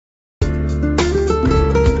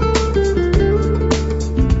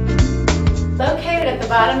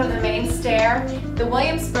there, the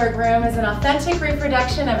Williamsburg Room is an authentic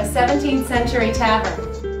reproduction of a 17th century tavern.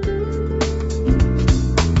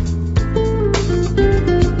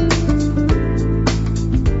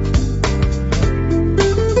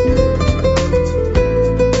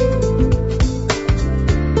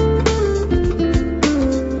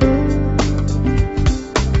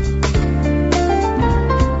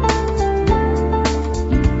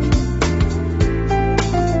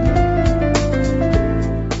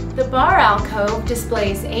 The bar alcove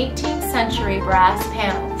displays 18th century brass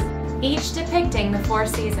panels, each depicting the four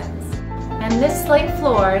seasons. And this slate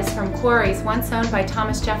floor is from quarries once owned by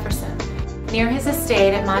Thomas Jefferson, near his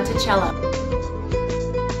estate at Monticello.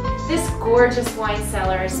 This gorgeous wine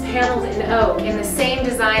cellar is paneled in oak in the same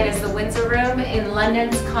design as the Windsor Room in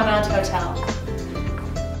London's Connaught Hotel.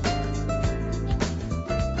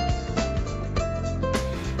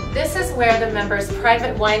 This is where the members'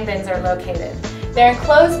 private wine bins are located. They're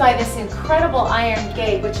enclosed by this incredible iron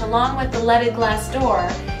gate, which along with the leaded glass door,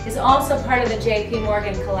 is also part of the J.P.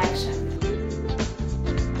 Morgan collection.